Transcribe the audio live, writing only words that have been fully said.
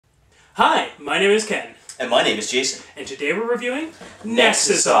Hi, my name is Ken. And my name is Jason. And today we're reviewing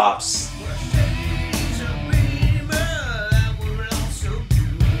Nexus Ops.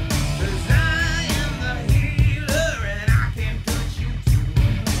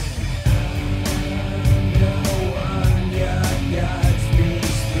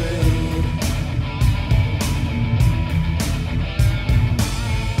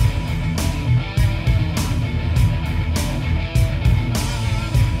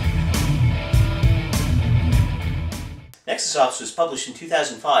 Nexus Ops was published in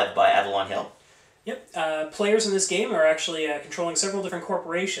 2005 by Avalon Hill. Yep. Players in this game are actually controlling several different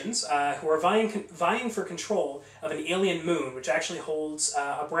corporations who are vying for control of an alien moon, which actually holds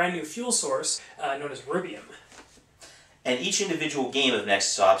a brand new fuel source known as rubium. And each individual game of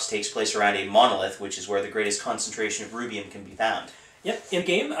Nexus Ops takes place around a monolith, which is where the greatest concentration of rubium can be found. Yep. In the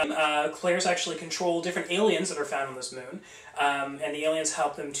game, players actually control different aliens that are found on this moon, and the aliens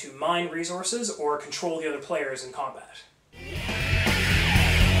help them to mine resources or control the other players in combat.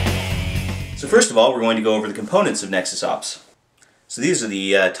 So first of all, we're going to go over the components of Nexus Ops. So these are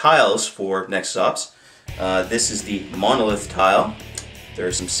the tiles for Nexus Ops. This is the monolith tile. There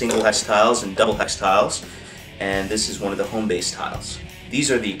are some single hex tiles and double hex tiles. And this is one of the home base tiles.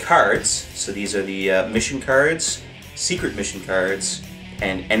 These are the cards. So these are the mission cards, secret mission cards,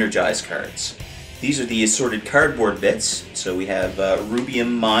 and energize cards. These are the assorted cardboard bits. So we have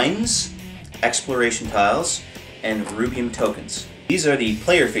rubium mines, exploration tiles, and rubium tokens. These are the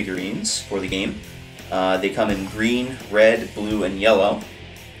player figurines for the game. They come in green, red, blue, and yellow,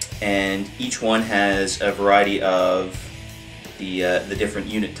 and each one has a variety of the different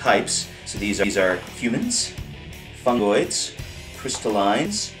unit types. So these are humans, fungoids,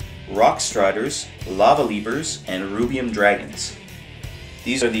 crystallines, rock striders, lava leapers, and rubium dragons.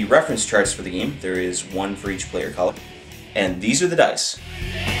 These are the reference charts for the game. There is one for each player color. And these are the dice.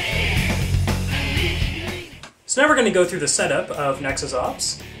 So now we're going to go through the setup of Nexus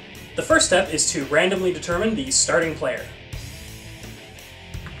Ops. The first step is to randomly determine the starting player.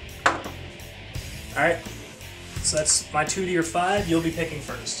 Alright, so that's my 2 to your 5, you'll be picking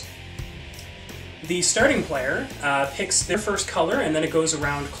first. The starting player picks their first color and then it goes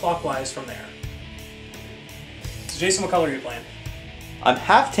around clockwise from there. So Jason, what color are you playing? I'm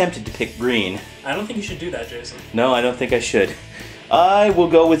half tempted to pick green. I don't think you should do that, Jason. No, I don't think I should. I will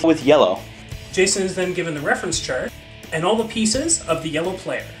go with yellow. Jason is then given the reference chart and all the pieces of the yellow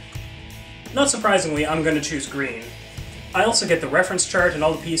player. Not surprisingly, I'm going to choose green. I also get the reference chart and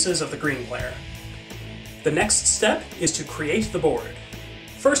all the pieces of the green player. The next step is to create the board.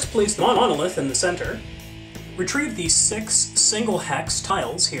 First, place the monolith in the center. Retrieve the 6 single hex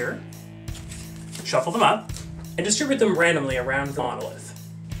tiles here. Shuffle them up and distribute them randomly around the monolith.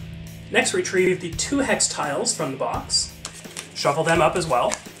 Next, retrieve the 2 hex tiles from the box. Shuffle them up as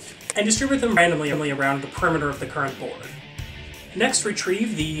well, and distribute them randomly around the perimeter of the current board. Next,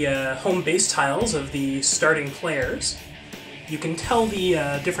 retrieve the home base tiles of the starting players. You can tell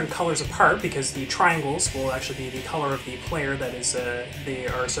the different colors apart because the triangles will actually be the color of the player that they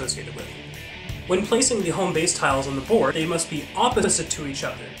are associated with. When placing the home base tiles on the board, they must be opposite to each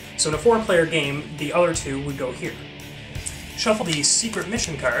other. So in a 4-player game, the other 2 would go here. Shuffle the secret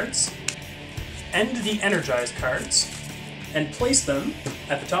mission cards and the energized cards, and place them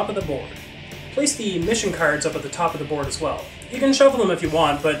at the top of the board. Place the mission cards up at the top of the board as well. You can shuffle them if you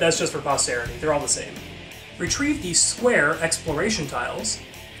want, but that's just for posterity. They're all the same. Retrieve the square exploration tiles,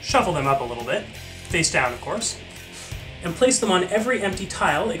 shuffle them up a little bit, face down of course, and place them on every empty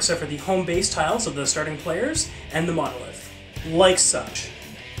tile except for the home base tiles of the starting players and the monolith, like such.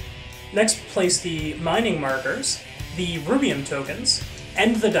 Next, place the mining markers, the rubium tokens,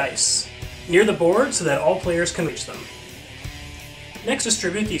 and the dice near the board so that all players can reach them. Next,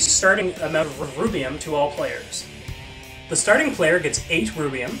 distribute the starting amount of rubium to all players. The starting player gets 8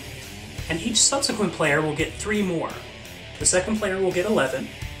 rubium, and each subsequent player will get 3 more. The second player will get 11,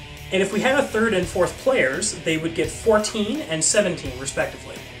 and if we had a 3rd and 4th players, they would get 14 and 17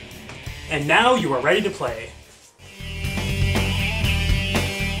 respectively. And now you are ready to play.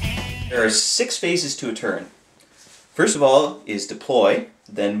 There are 6 phases to a turn. First of all is deploy,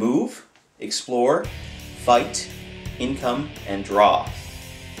 then move, explore, fight, income, and draw.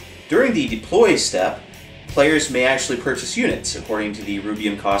 During the deploy step, players may actually purchase units according to the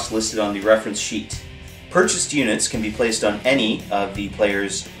rubium cost listed on the reference sheet. Purchased units can be placed on any of the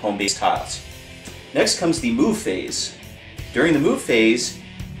player's home base tiles. Next comes the move phase. During the move phase,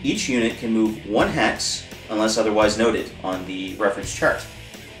 each unit can move 1 hex unless otherwise noted on the reference chart.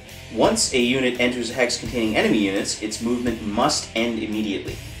 Once a unit enters a hex containing enemy units, its movement must end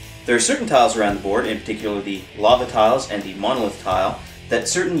immediately. There are certain tiles around the board, in particular the lava tiles and the monolith tile, that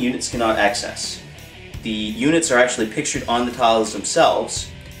certain units cannot access. The units are actually pictured on the tiles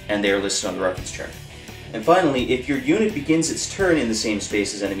themselves, and they are listed on the reference chart. And finally, if your unit begins its turn in the same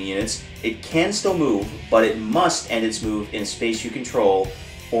space as enemy units, it can still move, but it must end its move in a space you control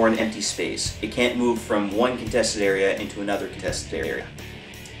or an empty space. It can't move from one contested area into another contested area.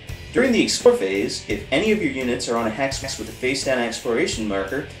 During the explore phase, if any of your units are on a hex with a face-down exploration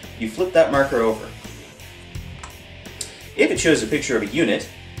marker, you flip that marker over. If it shows a picture of a unit,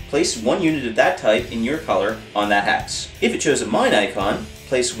 place one unit of that type in your color on that hex. If it shows a mine icon,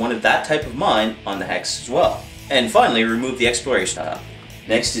 place one of that type of mine on the hex as well. And finally, remove the exploration tile.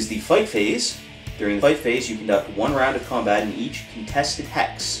 Next is the fight phase. During the fight phase, you conduct one round of combat in each contested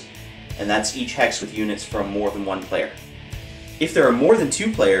hex, and that's each hex with units from more than one player. If there are more than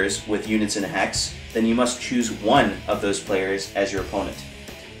 2 players with units in a hex, then you must choose one of those players as your opponent.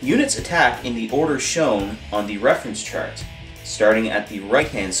 Units attack in the order shown on the reference chart, starting at the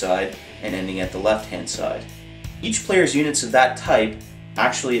right-hand side and ending at the left-hand side. Each player's units of that type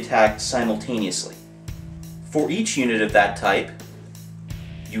actually attack simultaneously. For each unit of that type,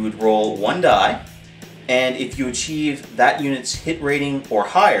 you would roll 1 die, and if you achieve that unit's hit rating or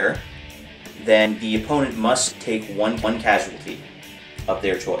higher, then the opponent must take one casualty of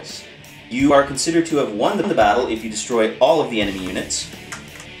their choice. You are considered to have won the battle if you destroy all of the enemy units,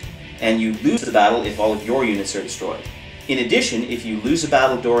 and you lose the battle if all of your units are destroyed. In addition, if you lose a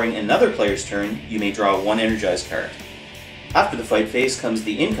battle during another player's turn, you may draw 1 energized card. After the fight phase comes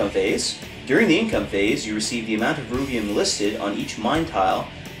the income phase. During the income phase, you receive the amount of rubium listed on each mine tile,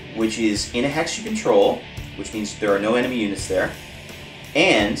 which is in a hex you control, which means there are no enemy units there,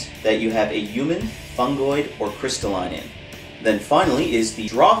 and that you have a human, fungoid, or crystalline in. Then finally is the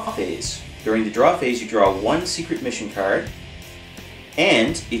draw phase. During the draw phase, you draw 1 secret mission card,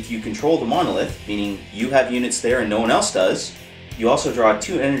 and if you control the monolith, meaning you have units there and no one else does, you also draw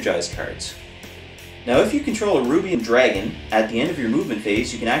 2 energized cards. Now if you control a rubium dragon, at the end of your movement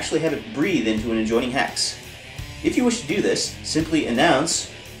phase, you can actually have it breathe into an adjoining hex. If you wish to do this, simply announce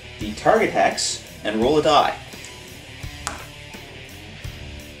the target hex and roll a die.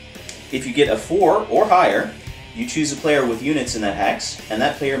 If you get a 4 or higher, you choose a player with units in that hex, and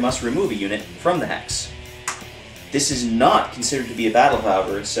that player must remove a unit from the hex. This is not considered to be a battle,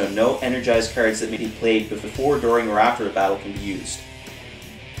 however, so no energized cards that may be played before, during, or after a battle can be used.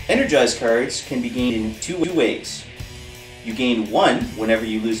 Energized cards can be gained in 2 ways. You gain 1 whenever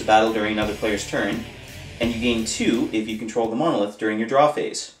you lose a battle during another player's turn, and you gain 2 if you control the monolith during your draw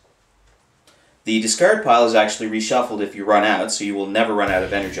phase. The discard pile is actually reshuffled if you run out, so you will never run out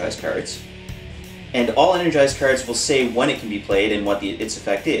of energized cards. And all energized cards will say when it can be played and what its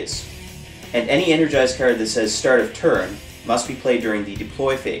effect is. And any energized card that says start of turn must be played during the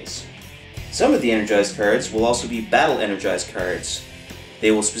deploy phase. Some of the energized cards will also be battle energized cards.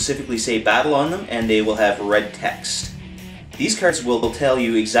 They will specifically say battle on them, and they will have red text. These cards will tell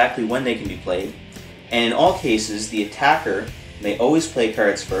you exactly when they can be played, and in all cases the attacker may always play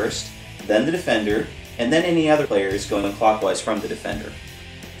cards first, then the defender, and then any other players going clockwise from the defender.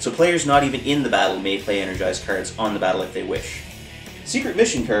 So players not even in the battle may play energized cards on the battle if they wish. Secret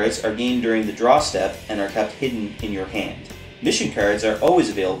mission cards are gained during the draw step and are kept hidden in your hand. Mission cards are always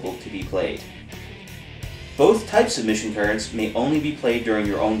available to be played. Both types of mission cards may only be played during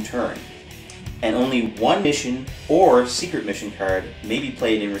your own turn, and only 1 mission or secret mission card may be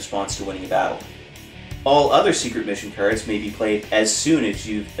played in response to winning a battle. All other secret mission cards may be played as soon as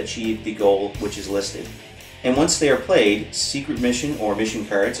you've achieved the goal which is listed. And once they are played, secret mission or mission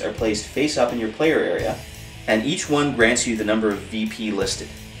cards are placed face up in your player area, and each one grants you the number of VP listed.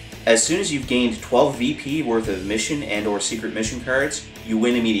 As soon as you've gained 12 VP worth of mission and or secret mission cards, you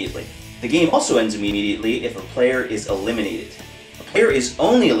win immediately. The game also ends immediately if a player is eliminated. A player is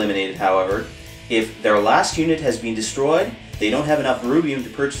only eliminated, however, if their last unit has been destroyed, they don't have enough rubium to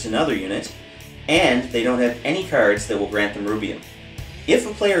purchase another unit, and they don't have any cards that will grant them rubium. If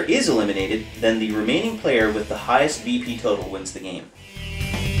a player is eliminated, then the remaining player with the highest VP total wins the game.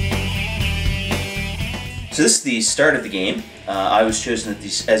 So this is the start of the game. I was chosen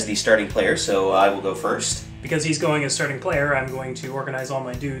as the starting player, so I will go first. Because he's going as starting player, I'm going to organize all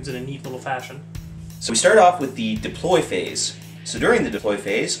my dudes in a neat little fashion. So we start off with the deploy phase. So during the deploy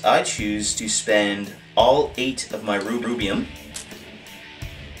phase, I choose to spend all 8 of my rubium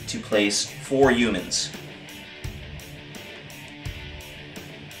to place 4 humans.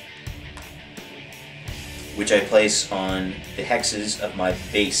 Which I place on the hexes of my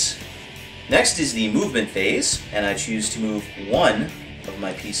base. Next is the movement phase, and I choose to move 1 of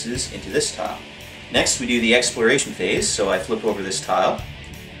my pieces into this tile. Next we do the exploration phase, so I flip over this tile.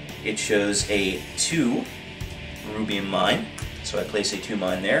 It shows a 2 rubium mine, So I place a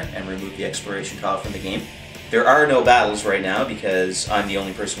 2-mine there and remove the exploration tile from the game. There are no battles right now because I'm the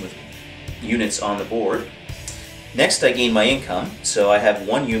only person with units on the board. Next I gain my income, so I have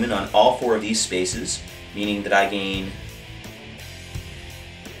 1 human on all 4 of these spaces, meaning that I gain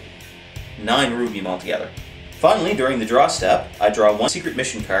 9 rubium altogether. Finally, during the draw step, I draw 1 secret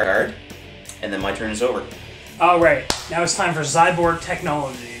mission card, and then my turn is over. Alright, now it's time for Zyborg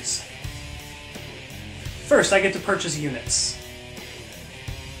Technologies. First, I get to purchase units.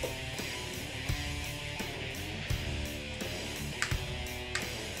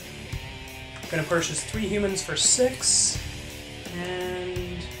 I'm going to purchase 3 humans for 6,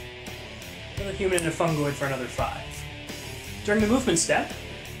 and another human and a fungoid for another 5. During the movement step,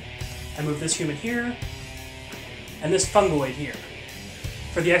 I move this human here, and this fungoid here.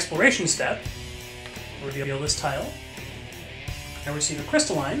 For the exploration step, I reveal this tile. I receive a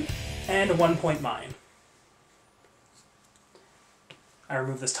crystalline and a 1-point mine. I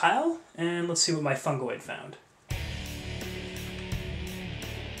remove this tile, and let's see what my fungoid found.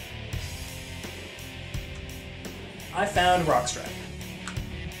 I found Rockstrike.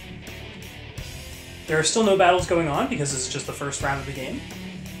 There are still no battles going on because this is just the first round of the game.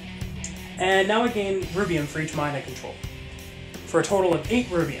 And now I gain rubium for each mine I control, for a total of 8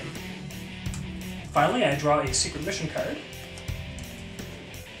 rubium. Finally, I draw a secret mission card,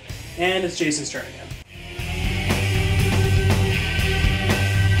 and it's Jason's turn again.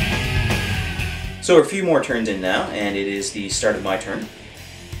 So a few more turns in now, and it is the start of my turn.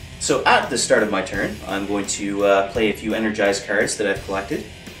 So at the start of my turn, I'm going to play a few energized cards that I've collected.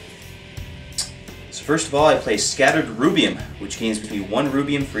 So first of all, I play Scattered Rubium, which gains me 1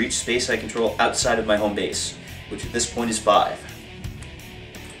 rubium for each space I control outside of my home base, which at this point is 5.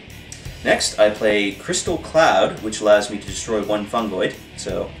 Next, I play Crystal Cloud, which allows me to destroy 1 fungoid,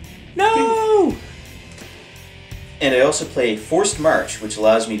 so... No! And I also play Forced March, which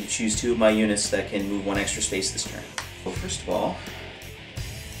allows me to choose 2 of my units that can move 1 extra space this turn. Well, first of all,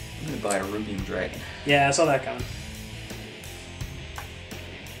 I'm going to buy a Rubium Dragon. Yeah, I saw that coming.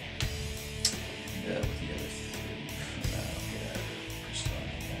 And, with the other 3, I'll get a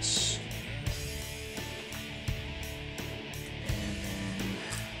Crystalline, yes. And then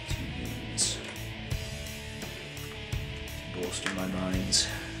 2 units to bolster my mines.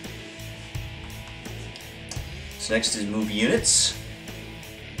 So next is move units.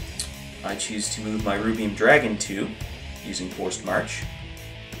 I choose to move my Rubium Dragon 2 using Forced March.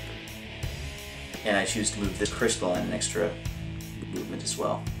 And I choose to move this crystalline an extra movement as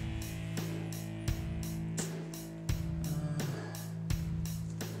well.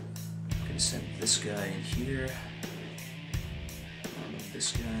 I'm going to send this guy in here. I'll move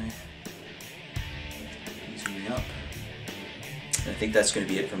this guy. He's moving up. And I think that's going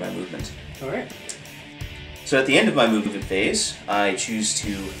to be it for my movement. Alright. So at the end of my movement phase, I choose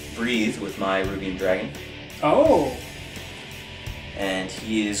to breathe with my Rubium Dragon. Oh! And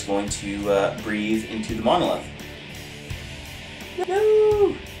he is going to breathe into the monolith.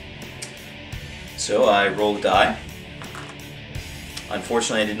 No! So I roll the die.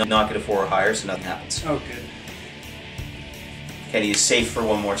 Unfortunately, I did not get a 4 or higher, so nothing happens. Oh, good. Kenny is safe for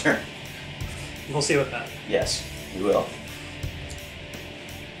 1 more turn. We'll see about that. Yes, we will.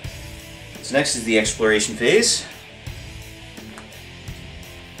 So next is the exploration phase.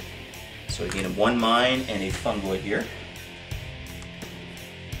 So I gain a 1 mine and a fungoid here.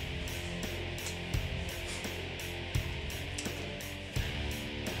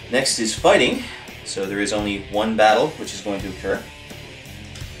 Next is fighting, so there is only 1 battle which is going to occur.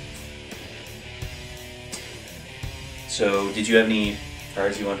 So, did you have any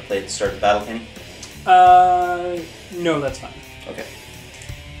cards you want to play at the start of the battle, Kenny? No, that's fine. Okay.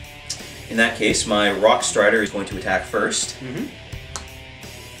 In that case, my Rock Strider is going to attack first. Mm-hmm.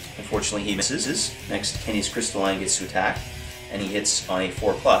 Unfortunately, he misses. Next, Kenny's Crystalline gets to attack, and he hits on a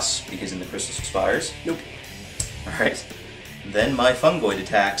 4+, because in the crystal expires. Nope. Alright. Then my Fungoid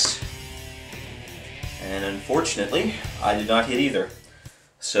attacks. And unfortunately, I did not hit either.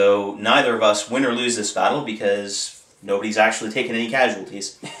 So neither of us win or lose this battle because nobody's actually taken any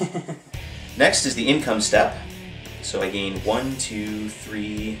casualties. Next is the income step. So I gain 1, 2,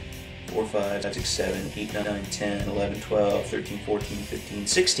 3, 4, 5, 6, 7, 8, 9, 10, 11, 12, 13, 14, 15,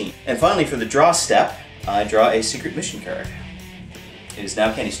 16. And finally for the draw step, I draw a secret mission card. It is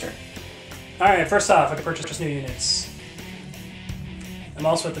now Kenny's turn. Alright, first off, I can purchase new units. I'm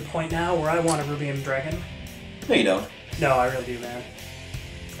also at the point now where I want a Rubium Dragon. No, you don't. No, I really do, man.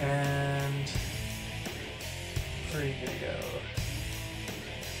 And where are you gonna go?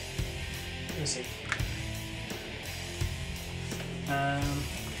 Let me see.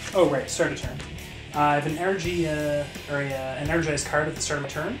 Oh, right, start a turn. I have an energy an energized card at the start of my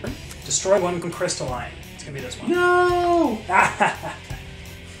turn. Destroy one crystalline. It's gonna be this one. No!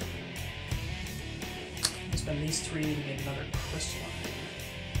 Spend these 3 to get another crystalline.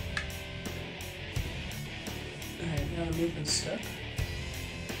 Alright, now the movement's stuck.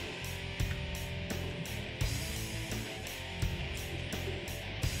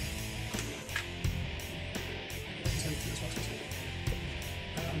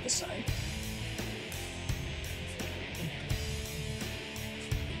 On this side.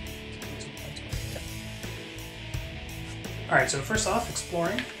 Alright, so first off,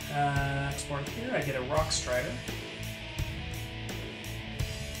 exploring. Exploring here, I get a Rock Strider.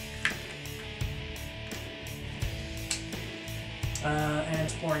 And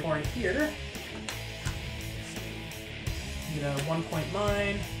exploring here, get a 1-point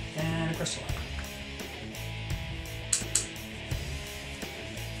mine and a crystalline.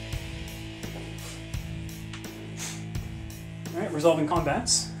 Alright, resolving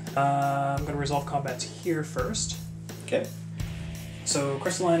combats. I'm going to resolve combats here first. Okay. So,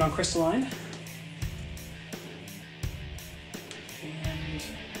 crystalline on crystalline. And...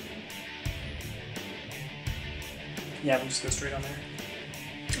 yeah, we'll just go straight on there.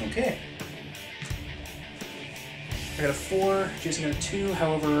 Okay. I got a 4, Jason got a 2,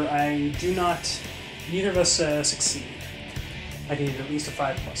 however, I do not... neither of us succeed. I need at least a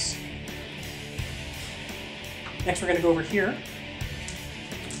 5+. Next we're going to go over here.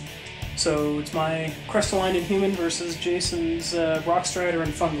 So it's my Crystalline Inhuman versus Jason's Rock Strider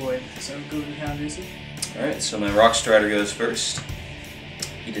and Fungoid. So go to town, Jason. Alright, so my Rock Strider goes first.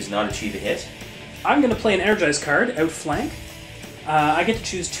 He does not achieve a hit. I'm going to play an Energized card, Outflank. I get to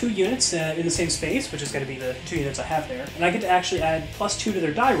choose 2 units in the same space, which is going to be the 2 units I have there. And I get to actually add +2 to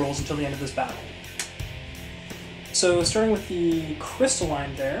their die rolls until the end of this battle. So starting with the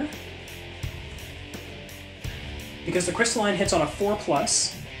Crystalline there. Because the Crystalline hits on a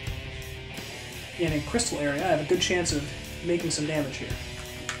 4+, in a crystal area, I have a good chance of making some damage here.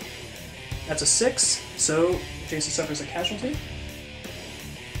 That's a 6, so Jason suffers a casualty.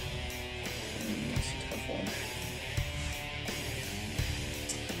 That's a tough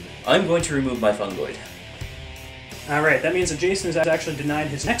one. I'm going to remove my Fungoid. Alright, that means that Jason is actually denied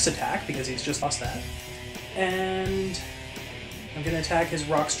his next attack, because he's just lost that. And I'm going to attack his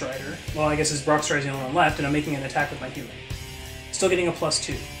Rock Strider. Well, I guess his Rock Strider is the only one left, and I'm making an attack with my human. Still getting a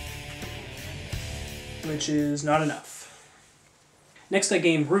 +2. Which is not enough. Next I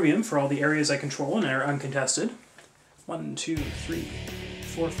gain Rubium for all the areas I control and are uncontested. 1, 2, 3,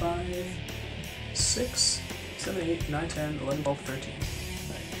 4, 5, 6, 7, 8, 9, 10, 11, 12, 13.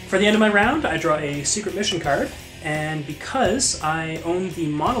 For the end of my round, I draw a Secret Mission card, and because I own the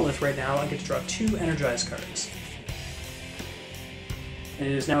Monolith right now, I get to draw 2 Energized cards. And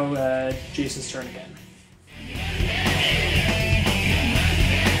it is now Jason's turn again.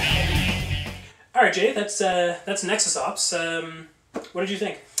 Alright, Jay, that's Nexus Ops. What did you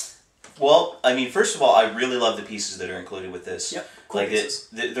think? Well, I mean, first of all, I really love the pieces that are included with this. Yep, cool pieces.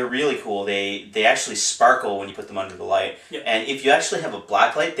 They're really cool. They actually sparkle when you put them under the light. Yep. And if you actually have a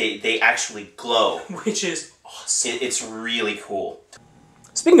black light, they actually glow. Which is awesome. It's really cool.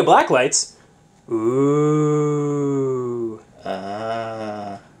 Speaking of black lights, ooh.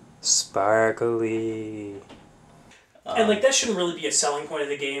 Sparkly. And like that shouldn't really be a selling point of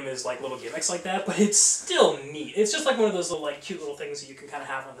the game, is like little gimmicks like that, but it's still neat. It's just like one of those little like cute little things that you can kind of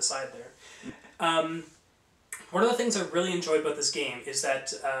have on the side there. One of the things I really enjoyed about this game is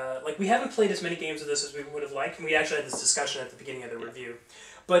that like we haven't played as many games of this as we would have liked, and we actually had this discussion at the beginning of the review.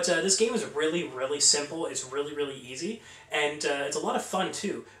 But this game is really, really simple. It's really, really easy, and it's a lot of fun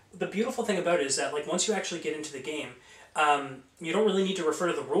too. The beautiful thing about it is that like once you actually get into the game, you don't really need to refer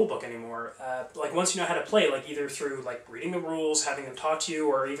to the rule book anymore. Like once you know how to play, like either through like reading the rules, having them taught to you,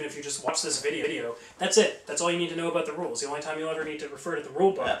 or even if you just watch this video, that's it. That's all you need to know about the rules. The only time you'll ever need to refer to the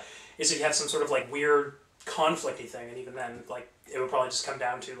rule book is if you have some sort of like weird conflicty thing, and even then, like it would probably just come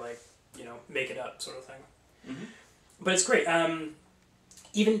down to like, you know, make it up sort of thing. Mm-hmm. But it's great.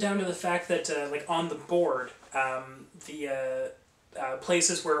 Even down to the fact that like on the board, the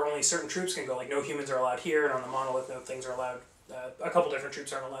places where only certain troops can go, like no humans are allowed here, and on the Monolith no things are allowed. A couple different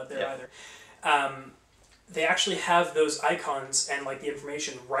troops aren't allowed there either. They actually have those icons and like the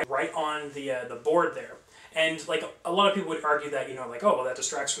information right on the board there. And like a lot of people would argue that, you know, like, oh well, that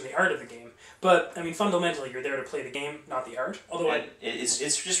distracts from the art of the game. But I mean, fundamentally, you're there to play the game, not the art. Although it's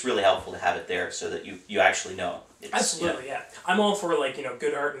just really helpful to have it there so that you actually know. Absolutely, yeah. I'm all for like, you know,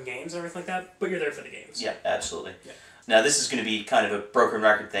 good art in games and everything like that, but you're there for the games. Yeah, absolutely. Now this is going to be kind of a broken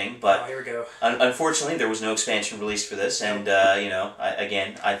record thing, but here we go. Unfortunately there was no expansion released for this, and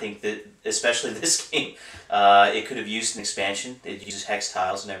I think that especially this game, it could have used an expansion. It uses hex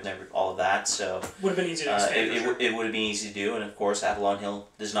tiles and never all of that, so would have been easy to expand. It would have been easy to do, and of course Avalon Hill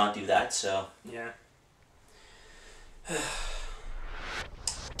does not do that. So yeah.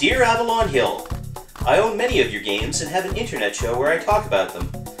 Dear Avalon Hill, I own many of your games and have an internet show where I talk about them.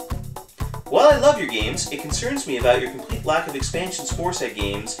 While I love your games, it concerns me about your complete lack of expansions for said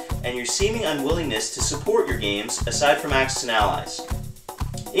games and your seeming unwillingness to support your games aside from Axis and Allies.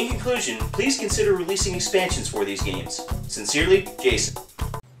 In conclusion, please consider releasing expansions for these games. Sincerely, Jason.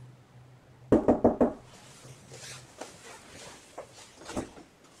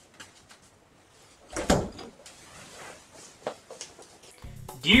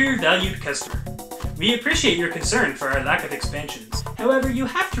 Dear valued customer, we appreciate your concern for our lack of expansions. However, you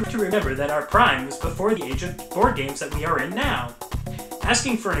have to remember that our prime was before the age of board games that we are in now.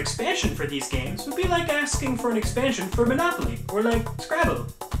 Asking for an expansion for these games would be like asking for an expansion for Monopoly, or like Scrabble.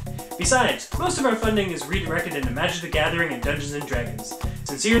 Besides, most of our funding is redirected into Magic the Gathering and Dungeons & Dragons.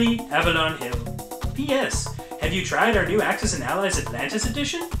 Sincerely, Avalon Hill. P.S. Have you tried our new Axis and Allies Atlantis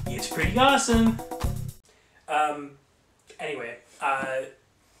edition? It's pretty awesome! Anyway,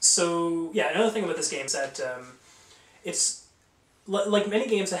 so, yeah, another thing about this game is that it's like many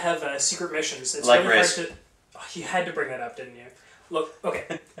games that have secret missions. It's like really Risk. hard to... Oh, you had to bring that up, didn't you? Look,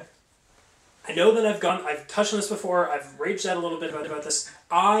 okay. I know that I've touched on this before, I've raged out a little bit about this.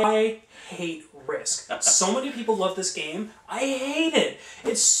 I hate Risk. So many people love this game. I hate it.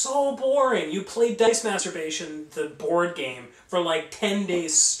 It's so boring. You play Dice Masturbation, the board game, for like 10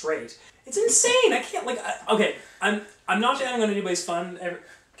 days straight. It's insane. I can't, okay, I'm not down on anybody's fun.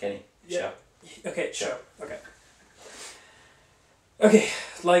 Kenny, yeah. Show. Okay, show. Okay. Okay,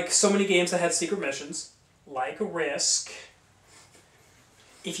 like so many games that had secret missions, like Risk.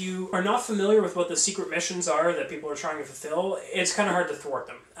 If you are not familiar with what the secret missions are that people are trying to fulfill, it's kind of hard to thwart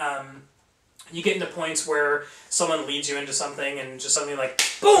them. You get into points where someone leads you into something and just suddenly like,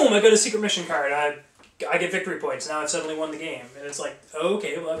 boom, I got a secret mission card. I get victory points. Now I've suddenly won the game. And it's like,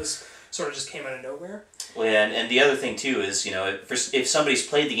 okay, well that was sort of just came out of nowhere. Well, yeah, and the other thing too is, if somebody's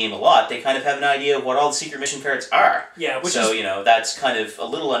played the game a lot, they kind of have an idea of what all the secret mission cards are. Yeah, that's kind of a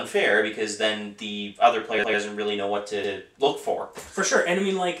little unfair because then the other player doesn't really know what to look for. For sure, and I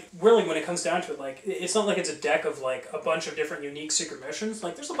mean, like, really, when it comes down to it, it's not like it's a deck of, a bunch of different unique secret missions.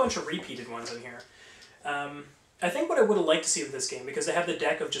 There's a bunch of repeated ones in here. I think what I would have liked to see with this game, because they have the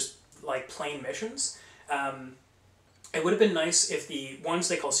deck of just, plain missions, it would have been nice if the ones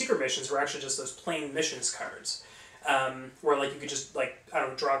they call secret missions were actually just those plain missions cards. Where, you could just,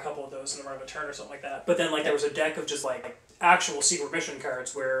 draw a couple of those in the run of a turn or something like that. But then, there was a deck of just, actual secret mission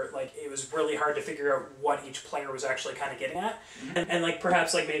cards where, it was really hard to figure out what each player was actually kind of getting at. And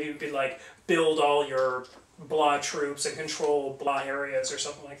perhaps, maybe it would be, build all your blah troops and control blah areas or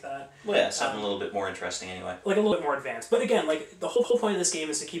something like that. Well, yeah, something a little bit more interesting anyway. A little bit more advanced. But again, the whole point of this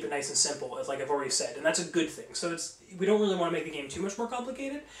game is to keep it nice and simple, as I've already said, and that's a good thing. So we don't really want to make the game too much more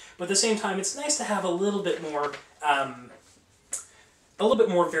complicated, but at the same time, it's nice to have a little bit more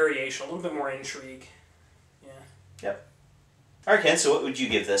variation, a little bit more intrigue. Yeah. Yep. All right, Ken, so what would you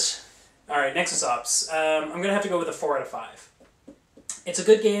give this? All right, Nexus Ops. I'm going to have to go with a 4 out of 5. It's a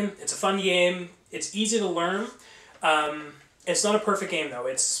good game. It's a fun game. It's easy to learn. It's not a perfect game, though.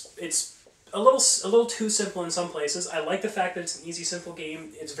 It's a little too simple in some places. I like the fact that it's an easy, simple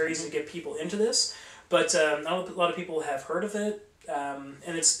game. It's very easy to get people into this, but not a lot of people have heard of it, and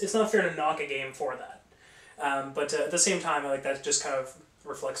it's not fair to knock a game for that. But at the same time, I like that just kind of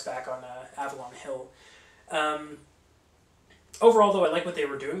reflects back on Avalon Hill. Overall, though, I like what they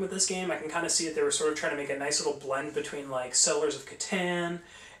were doing with this game. I can kind of see that they were sort of trying to make a nice little blend between, Settlers of Catan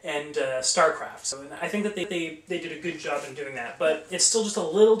and StarCraft. So I think that they did a good job in doing that, but it's still just a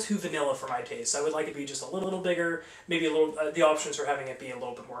little too vanilla for my taste. I would like it to be just a little bigger, maybe a little, the options for having it be a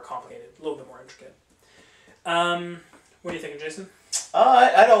little bit more complicated, a little bit more intricate. What are you thinking, Jason?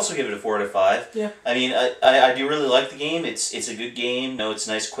 I'd also give it a 4 out of 5. Yeah. I mean, I do really like the game. It's a good game. No, it's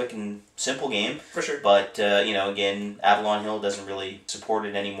a nice, quick, and simple game. For sure. But, again, Avalon Hill doesn't really support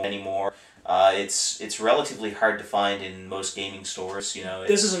it anymore. It's relatively hard to find in most gaming stores.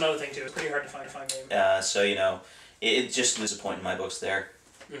 This is another thing, too. It's pretty hard to find a fun game. So, it just loses a point in my books there.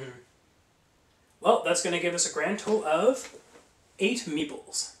 Mm-hmm. Well, that's going to give us a grand total of 8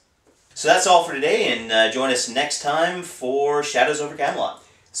 meeples. So that's all for today, and join us next time for Shadows over Camelot.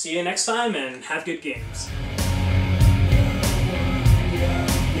 See you next time, and have good games.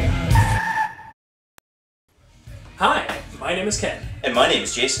 Hi, my name is Ken. And my name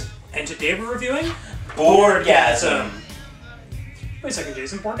is Jason. And today we're reviewing BoardGasm! Wait a second,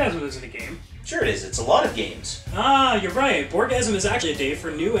 Jason. BoardGasm isn't a game. Sure it is. It's a lot of games. Ah, you're right. BoardGasm is actually a day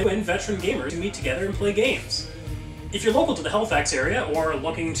for new and veteran gamers to meet together and play games. If you're local to the Halifax area or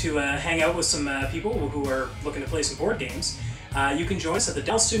looking to hang out with some people who are looking to play some board games, you can join us at the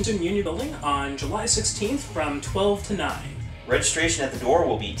Dallas Student Union Building on July 16th from 12 to 9. Registration at the door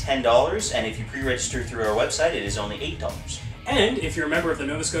will be $10, and if you pre-register through our website, it is only $8. And if you're a member of the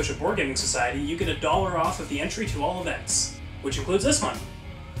Nova Scotia Board Gaming Society, you get $1 off of the entry to all events, which includes this one.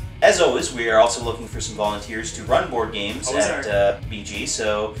 As always, we are also looking for some volunteers to run board games at BG,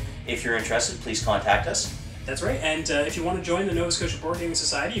 so if you're interested, please contact us. That's right, and if you want to join the Nova Scotia Board Gaming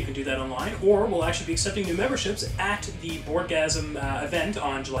Society, you can do that online, or we'll actually be accepting new memberships at the BoardGasm event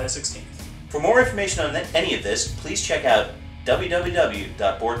on July 16th. For more information on any of this, please check out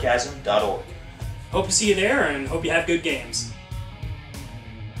www.boardgasm.org. Hope to see you there, and hope you have good games.